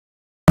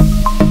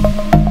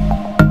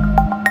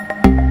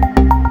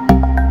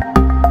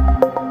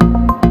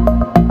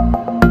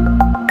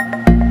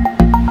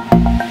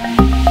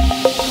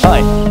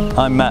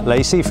I'm Matt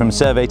Lacey from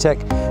Survey Tech,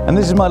 and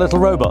this is my little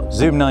robot,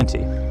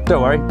 Zoom90.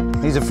 Don't worry,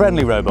 he's a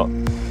friendly robot.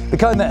 The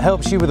kind that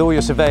helps you with all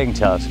your surveying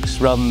tasks,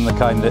 rather than the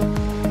kind that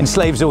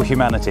enslaves all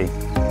humanity.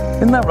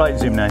 Isn't that right,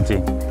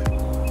 Zoom90?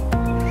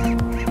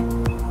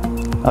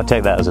 I'll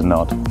take that as a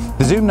nod.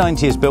 The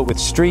Zoom90 is built with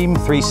Stream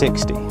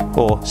 360,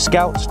 or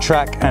Scout,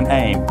 Track and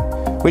Aim,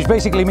 which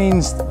basically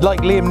means, like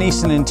Liam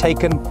Neeson in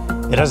Taken,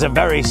 it has a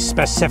very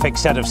specific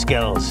set of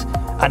skills,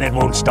 and it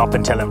won't stop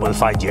until it will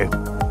find you.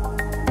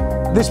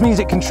 This means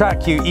it can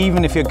track you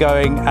even if you're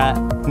going at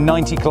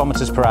 90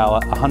 kilometers per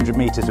hour, 100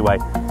 meters away.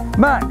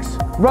 Max,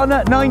 run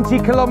at 90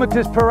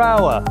 kilometers per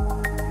hour.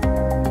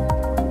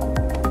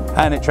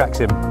 And it tracks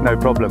him, no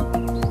problem.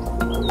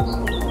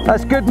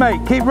 That's good,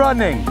 mate, keep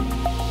running.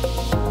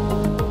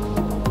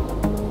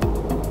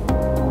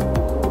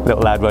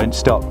 Little lad won't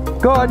stop.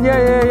 Go on,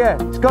 yeah,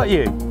 it's got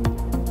you.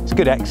 It's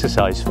good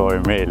exercise for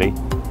him, really.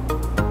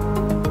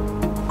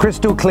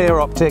 Crystal clear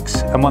optics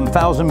and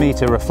 1,000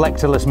 meter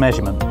reflectorless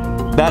measurement.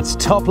 That's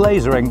top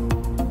lasering.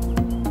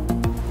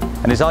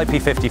 And it's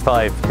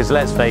IP55, because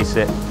let's face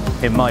it,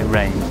 it might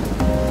rain.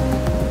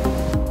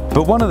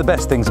 But one of the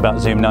best things about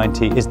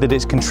Zoom90 is that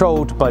it's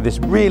controlled by this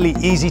really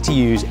easy to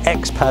use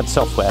XPad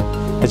software,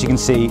 as you can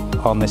see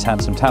on this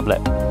handsome tablet.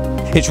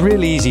 It's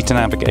really easy to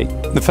navigate.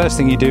 The first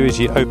thing you do is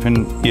you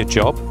open your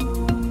job.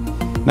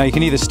 Now you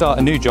can either start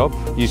a new job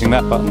using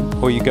that button,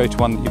 or you go to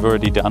one that you've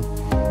already done.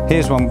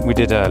 Here's one we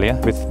did earlier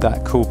with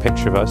that cool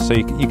picture of us. So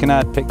you can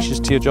add pictures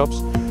to your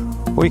jobs,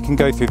 or you can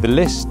go through the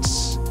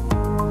lists,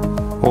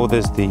 or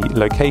there's the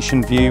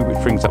location view,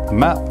 which brings up the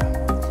map,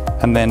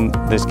 and then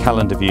there's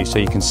calendar view, so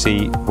you can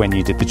see when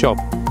you did the job,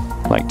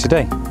 like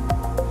today.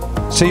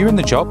 So you're in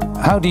the job.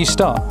 How do you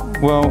start?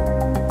 Well,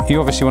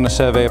 you obviously want to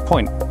survey a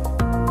point.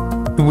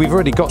 We've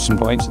already got some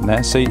points in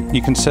there, so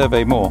you can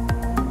survey more.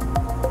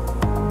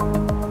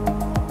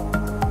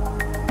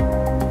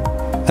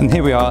 And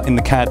here we are in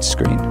the CAD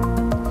screen.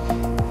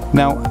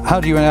 Now, how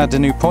do you add a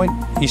new point?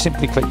 You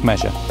simply click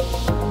measure.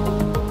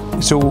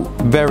 It's all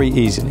very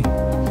easily.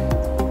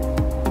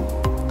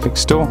 Click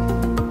store.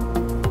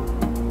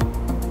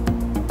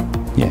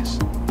 Yes.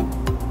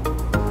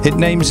 It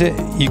names it.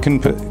 You can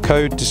put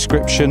code,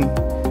 description.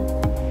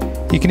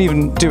 You can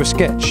even do a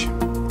sketch.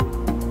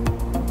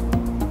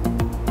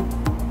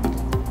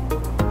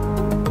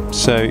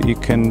 So you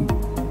can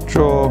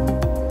draw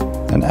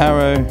an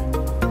arrow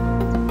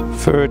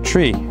for a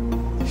tree.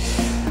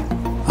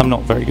 I'm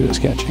not very good at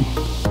sketching.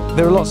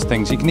 There are lots of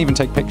things. You can even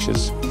take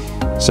pictures.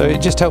 So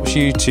it just helps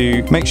you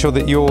to make sure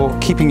that you're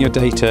keeping your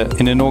data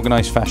in an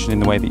organised fashion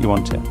in the way that you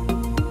want it.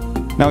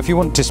 Now if you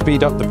want to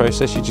speed up the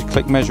process, you just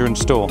click measure and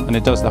store, and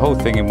it does the whole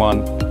thing in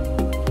one.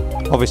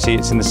 Obviously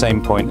it's in the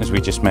same point as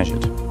we just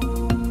measured.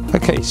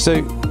 Okay,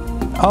 so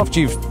after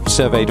you've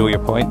surveyed all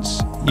your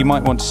points, you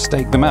might want to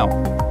stake them out.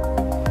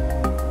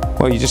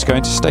 Well, you just go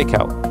into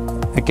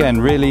stakeout. Again,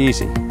 really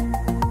easy.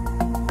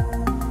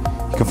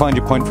 You can find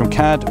your point from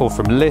CAD or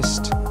from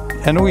list,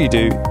 and all you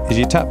do is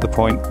you tap the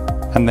point,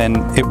 and then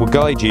it will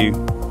guide you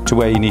to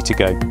where you need to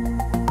go.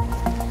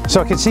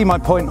 So I can see my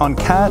point on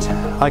CAD,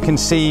 I can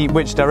see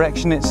which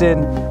direction it's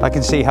in, I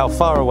can see how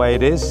far away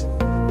it is,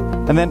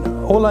 and then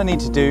all I need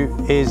to do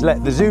is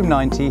let the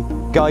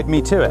Zoom90 guide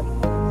me to it.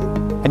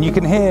 And you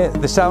can hear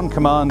the sound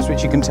commands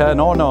which you can turn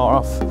on or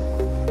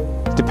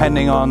off,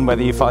 depending on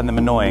whether you find them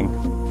annoying.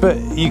 But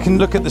you can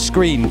look at the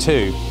screen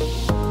too.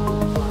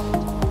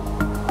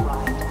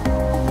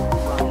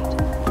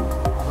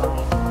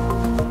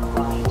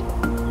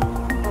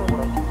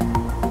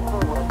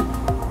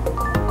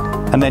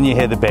 And then you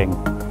hear the bing.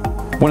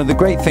 One of the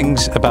great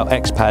things about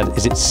XPad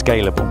is it's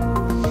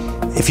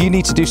scalable. If you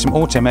need to do some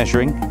auto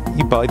measuring,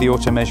 you buy the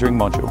auto measuring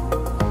module.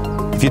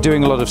 If you're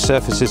doing a lot of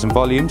surfaces and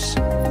volumes,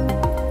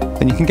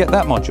 then you can get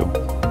that module.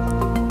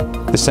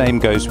 The same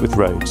goes with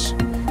roads.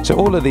 So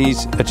all of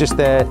these are just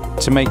there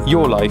to make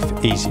your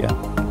life easier.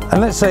 And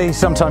let's say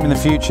sometime in the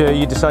future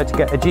you decide to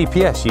get a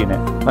GPS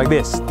unit, like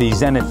this, the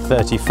Zenith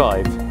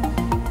 35.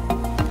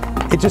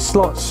 It just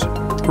slots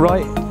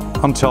right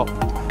on top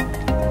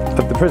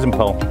of the prism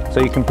pole,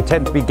 so you can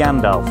pretend to be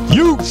Gandalf.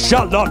 You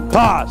shall not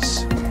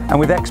pass! And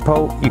with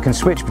X-Pole, you can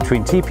switch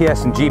between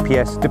TPS and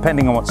GPS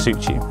depending on what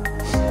suits you.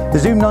 The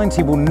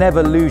Zoom90 will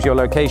never lose your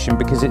location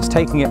because it's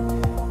taking it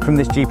from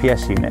this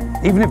GPS unit.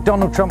 Even if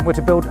Donald Trump were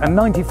to build a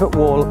 90-foot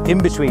wall in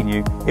between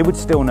you, it would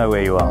still know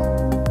where you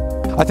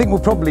are. I think we'll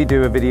probably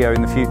do a video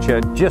in the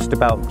future just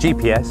about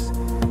GPS,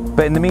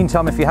 but in the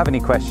meantime, if you have any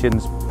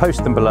questions,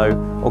 post them below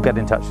or get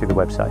in touch through the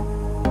website.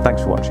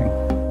 Thanks for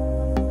watching.